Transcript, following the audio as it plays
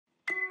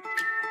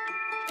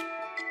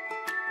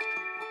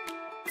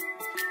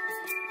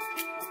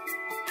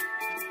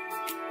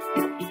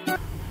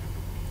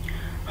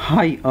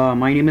Hi,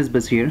 my name is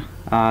Basir.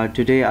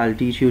 Today I'll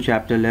teach you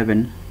chapter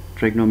 11,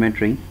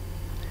 Trigonometry.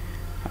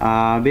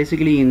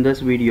 Basically in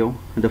this video,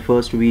 the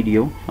first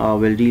video,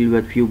 we'll deal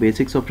with few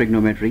basics of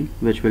trigonometry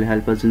which will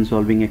help us in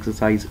solving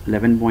exercise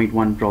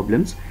 11.1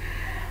 problems.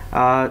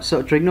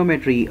 So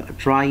trigonometry,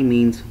 tri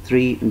means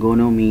three,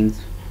 gono means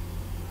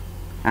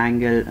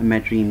angle,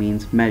 metry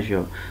means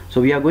measure.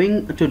 So we are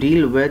going to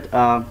deal with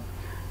a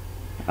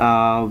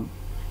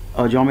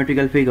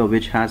geometrical figure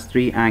which has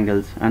three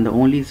angles, and the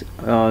only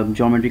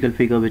geometrical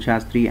figure which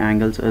has three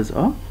angles is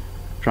a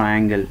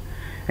triangle.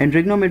 In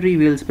trigonometry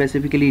we will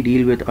specifically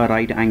deal with a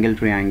right angle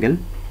triangle.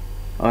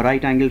 A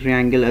right angle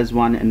triangle is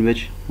one in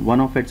which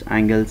one of its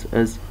angles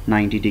is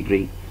 90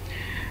 degree.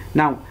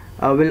 Now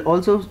we'll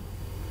also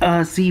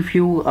see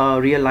few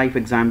real life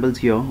examples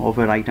here of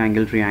a right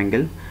angle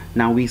triangle.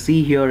 Now we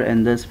see here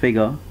in this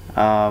figure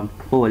a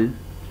pole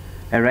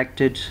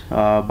erected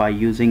by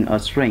using a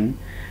string.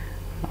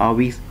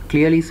 We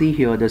clearly see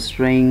here the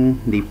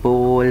string, the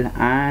pole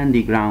and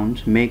the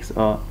ground makes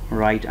a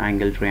right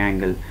angle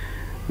triangle.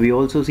 We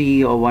also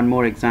see one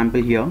more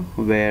example here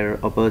where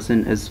a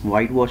person is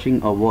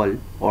whitewashing a wall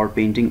or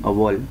painting a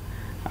wall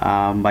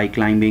by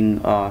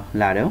climbing a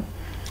ladder.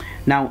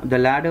 Now the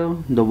ladder,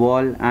 the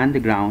wall and the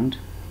ground,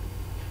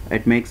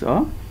 it makes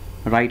a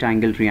right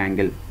angle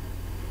triangle.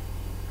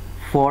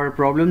 For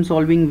problem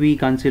solving we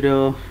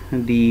consider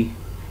the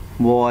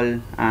wall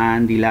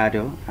and the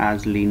ladder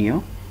as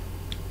linear.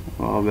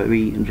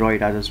 We draw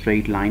it as a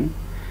straight line.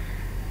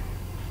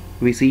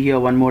 We see here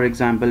one more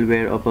example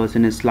where a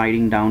person is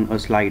sliding down a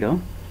slider.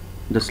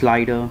 The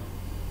slider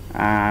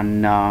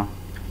and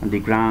the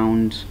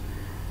ground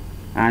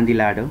and the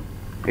ladder,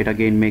 it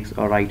again makes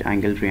a right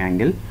angle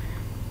triangle.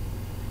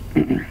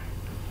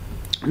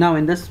 Now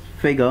in this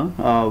figure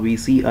we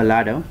see a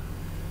ladder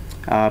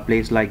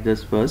placed like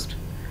this first.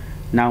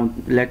 Now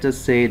let us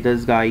say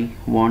this guy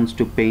wants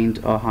to paint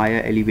a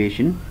higher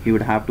elevation. He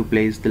would have to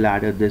place the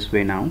ladder this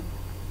way now.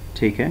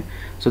 Take care.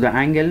 So the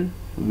angle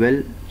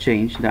will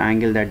change, the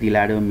angle that the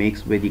ladder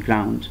makes with the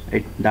ground,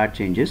 that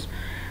changes.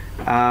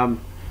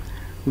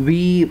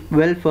 We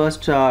will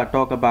first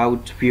talk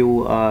about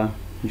few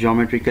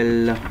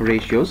geometrical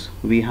ratios.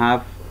 We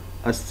have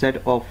a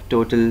set of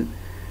total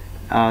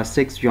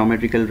 6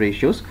 geometrical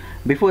ratios.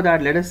 Before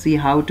that, let us see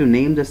how to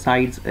name the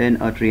sides in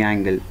a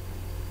triangle.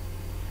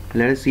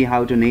 Let us see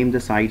how to name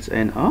the sides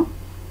in a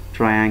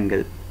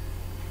triangle.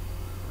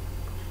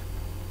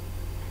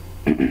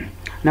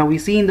 Now we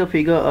see in the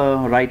figure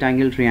a right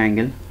angle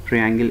triangle,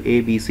 triangle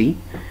ABC.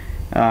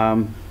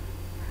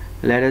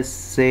 Let us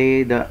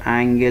say the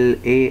angle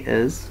A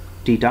is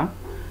theta.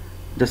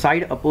 The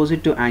side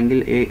opposite to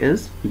angle A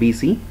is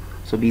BC.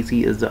 So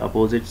BC is the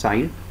opposite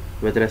side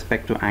with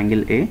respect to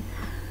angle A.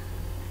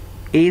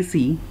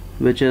 AC,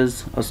 which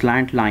is a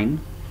slant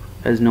line,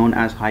 is known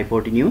as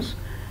hypotenuse,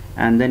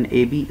 and then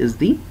AB is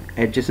the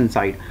adjacent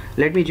side.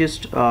 Let me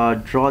just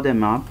draw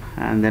them up,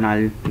 and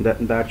then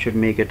that should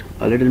make it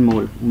a little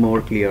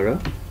more clearer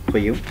for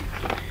you.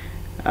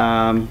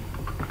 I'm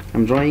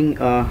drawing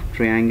a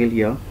triangle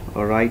here,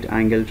 a right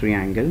angle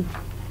triangle.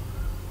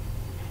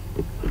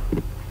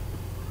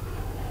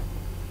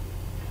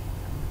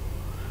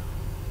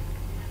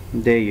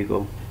 There you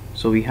go.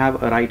 So we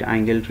have a right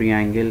angle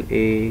triangle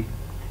A,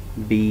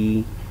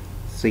 B,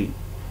 C.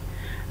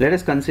 Let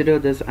us consider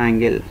this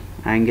angle,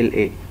 angle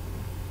A.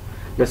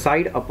 The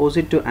side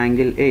opposite to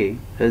angle A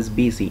is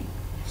BC,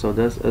 so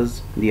this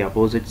is the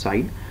opposite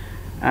side,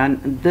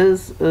 and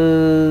this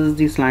is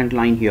the slant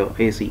line here,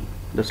 AC.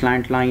 The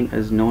slant line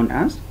is known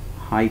as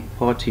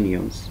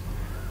hypotenuse,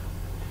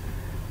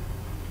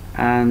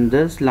 and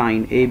this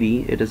line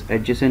AB, it is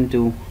adjacent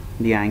to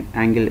the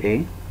angle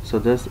A, so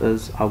this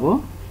is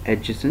our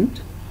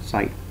adjacent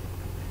side.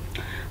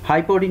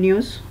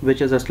 Hypotenuse,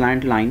 which is a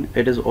slant line,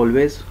 it is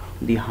always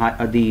the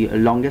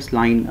longest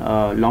line,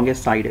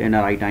 longest side in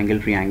a right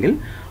angle triangle.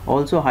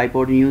 Also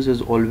hypotenuse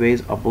is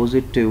always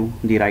opposite to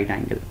the right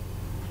angle.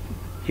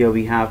 Here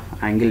we have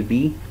angle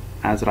B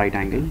as right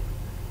angle,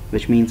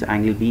 which means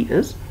angle B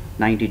is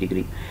 90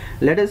 degree.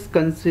 Let us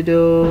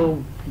consider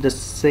the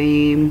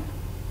same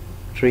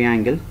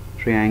triangle,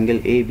 triangle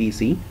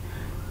ABC,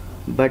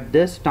 but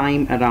this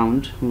time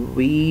around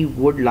we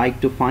would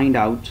like to find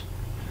out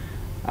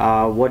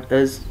what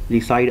is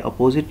the side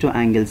opposite to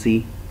angle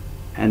C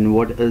and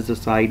what is the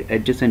side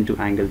adjacent to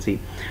angle C.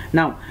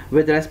 Now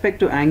with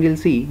respect to angle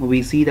C,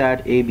 we see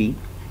that AB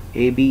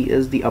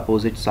is the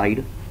opposite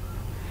side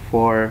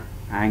for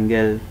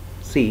angle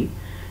C.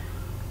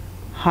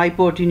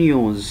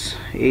 Hypotenuse,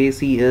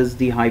 AC is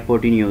the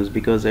hypotenuse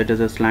because it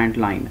is a slant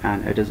line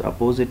and it is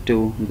opposite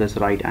to this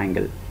right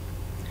angle.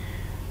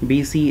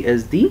 BC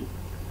is the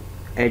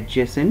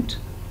adjacent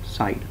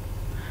side.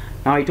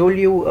 Now I told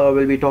you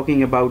we'll be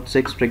talking about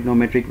 6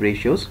 trigonometric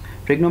ratios.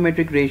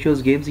 Trigonometric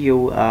ratios gives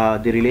you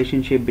the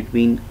relationship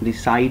between the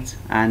sides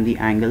and the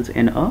angles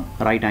in a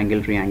right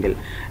angle triangle.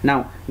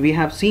 Now we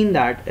have seen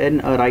that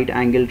in a right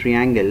angle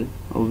triangle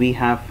we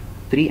have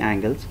 3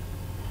 angles,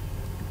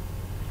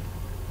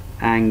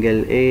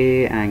 angle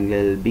A,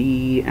 angle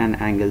B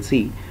and angle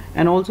C.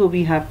 And also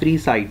we have three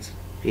sides.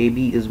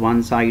 AB is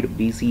one side,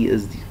 BC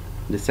is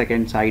the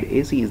second side,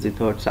 AC is the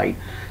third side.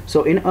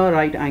 So in a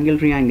right angle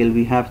triangle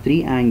we have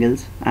three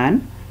angles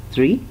and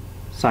three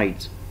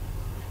sides.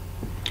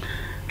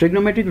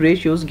 Trigonometric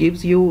ratios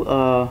gives you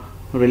a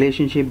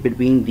relationship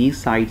between these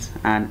sides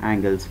and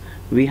angles.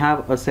 We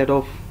have a set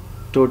of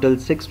total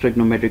 6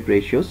 trigonometric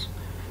ratios: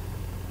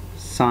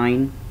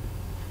 sine,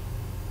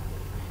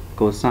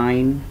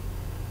 cosine,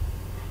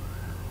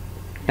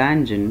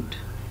 tangent,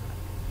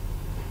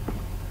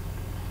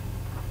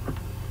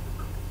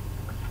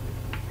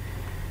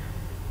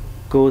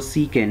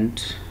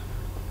 cosecant,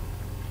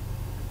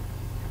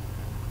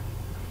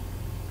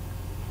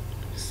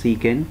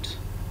 secant,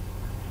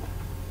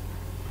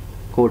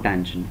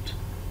 cotangent.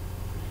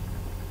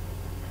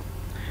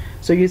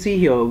 So you see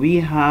here we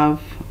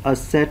have a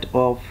set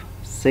of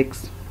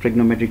 6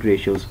 trigonometric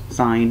ratios: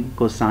 sine,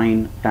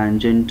 cosine,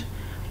 tangent,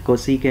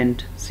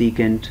 cosecant,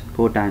 secant,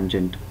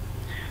 cotangent.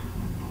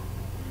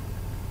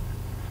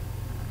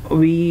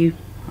 We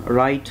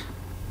write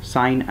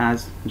sine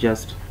as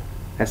just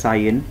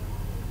sin,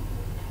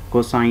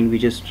 cosine we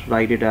just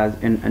write it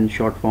as in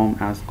short form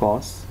as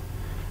cos,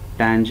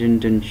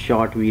 tangent in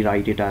short we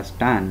write it as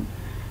tan,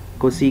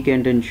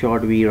 cosecant in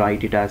short we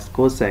write it as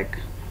cosec,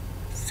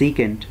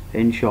 secant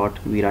in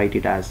short we write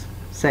it as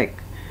sec,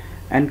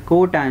 and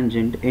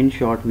cotangent in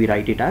short we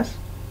write it as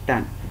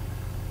tan.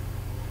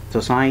 So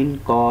sine,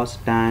 cos,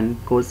 tan,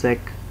 cosec,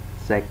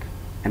 sec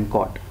and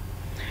cot.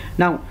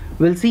 Now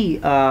we'll see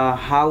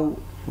how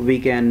we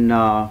can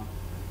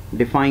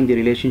define the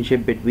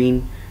relationship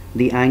between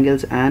the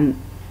angles and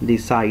the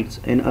sides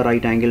in a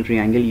right angle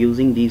triangle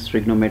using these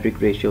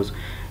trigonometric ratios.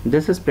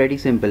 This is pretty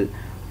simple.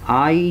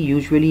 I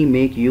usually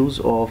make use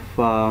of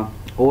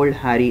old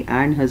Harry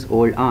and his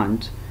old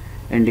aunt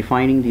in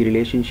defining the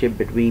relationship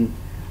between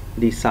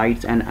the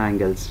sides and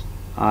angles.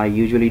 I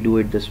usually do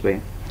it this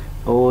way: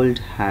 old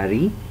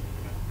Harry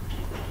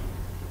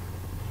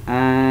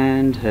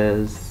and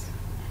his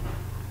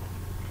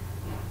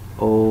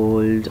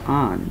old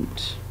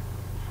aunt.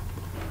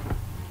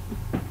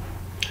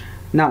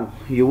 Now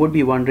you would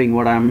be wondering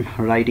what I'm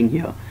writing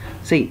here.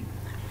 See,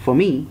 for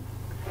me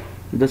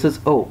this is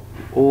O.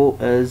 O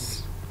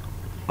is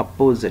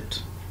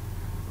opposite.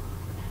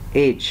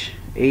 H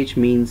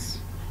means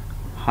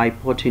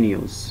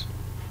hypotenuse.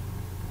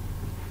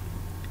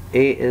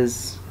 A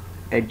is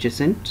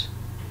adjacent.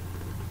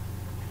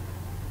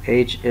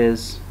 H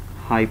is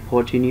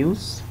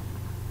hypotenuse.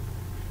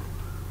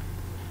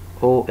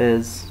 O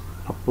is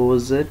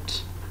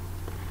opposite,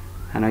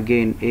 and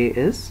again A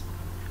is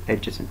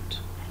adjacent.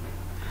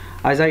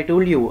 As I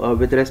told you,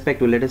 with respect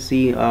to, let us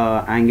see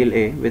angle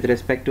A. With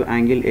respect to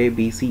angle A,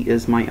 BC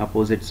is my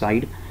opposite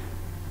side.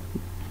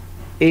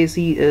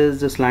 AC is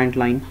the slant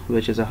line,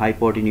 which is a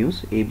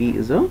hypotenuse. AB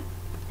is a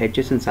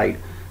adjacent side.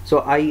 So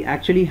I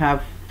actually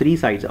have three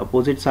sides: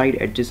 opposite side,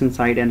 adjacent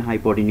side and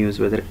hypotenuse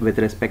with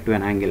respect to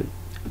an angle.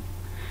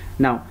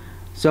 Now,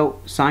 so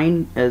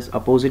sine is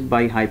opposite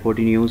by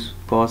hypotenuse,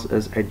 cos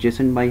is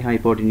adjacent by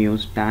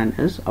hypotenuse, tan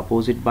is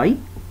opposite by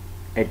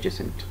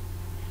adjacent.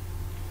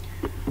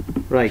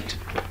 Right.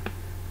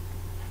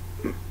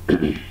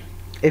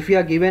 If we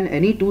are given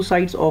any two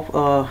sides of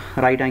a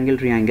right angle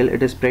triangle,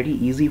 it is pretty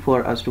easy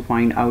for us to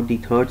find out the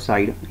third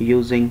side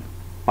using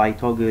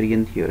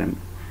Pythagorean theorem.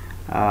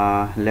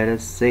 Let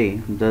us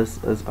say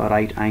this is a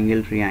right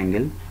angle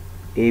triangle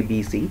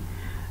ABC,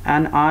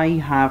 and I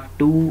have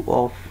two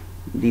of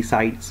the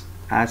sides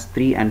as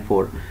 3 and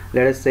 4.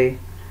 Let us say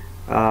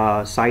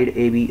side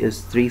AB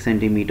is 3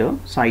 centimeter,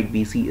 side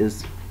BC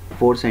is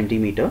 4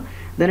 centimeter.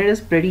 Then it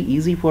is pretty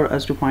easy for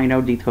us to find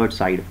out the third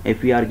side.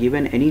 If we are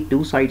given any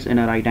two sides in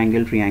a right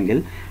angle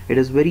triangle, it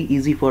is very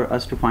easy for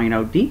us to find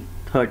out the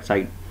third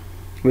side.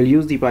 We'll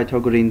use the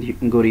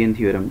Pythagorean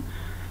theorem,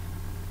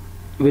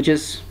 which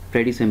is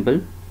pretty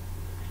simple.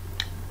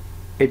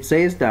 It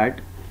says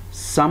that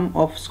sum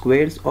of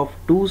squares of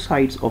two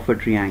sides of a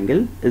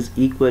triangle is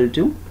equal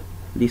to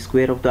the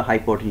square of the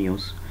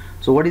hypotenuse.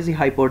 So what is the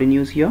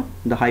hypotenuse here?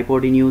 The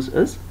hypotenuse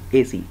is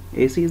AC.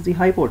 AC is the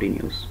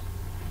hypotenuse.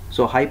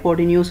 So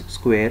hypotenuse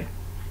square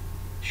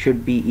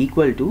should be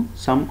equal to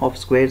sum of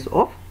squares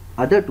of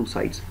other two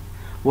sides.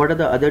 What are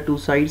the other two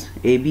sides?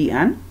 AB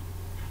and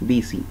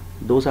BC.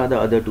 Those are the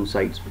other two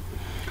sides.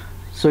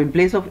 So in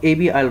place of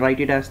AB I'll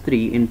write it as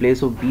 3. In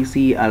place of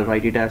BC I'll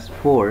write it as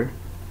 4.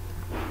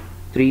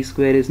 3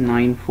 square is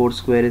 9, 4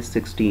 square is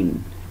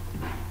 16.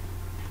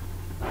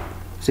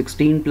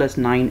 16 plus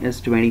 9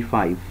 is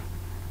 25.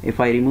 If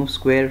I remove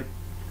square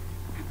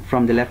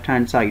from the left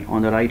hand side,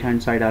 on the right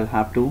hand side I'll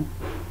have to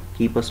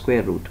keep a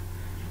square root.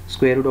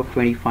 Square root of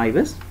 25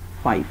 is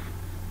 5.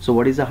 So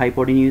what is the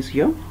hypotenuse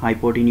here?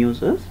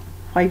 Hypotenuse is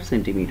 5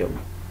 centimeter.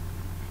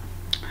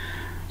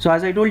 So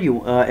as I told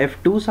you,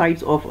 if two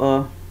sides of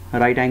a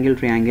right angle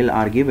triangle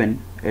are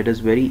given, it is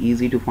very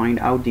easy to find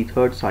out the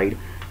third side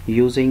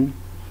using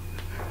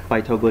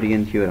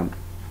Pythagorean theorem.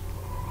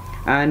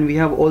 And we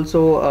have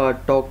also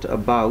talked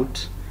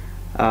about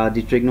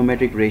the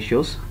trigonometric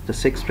ratios, the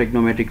 6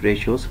 trigonometric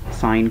ratios: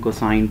 sine,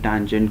 cosine,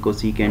 tangent,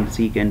 cosecant,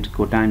 secant,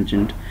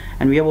 cotangent,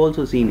 and we have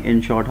also seen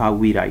in short how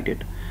we write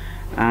it.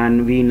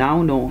 And we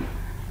now know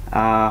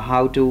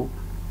how to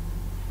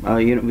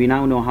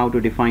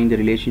define the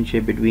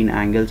relationship between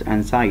angles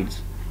and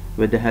sides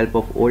with the help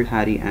of old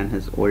Harry and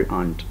his old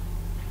aunt.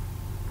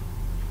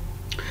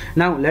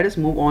 Now let us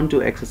move on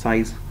to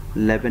exercise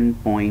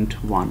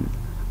 11.1.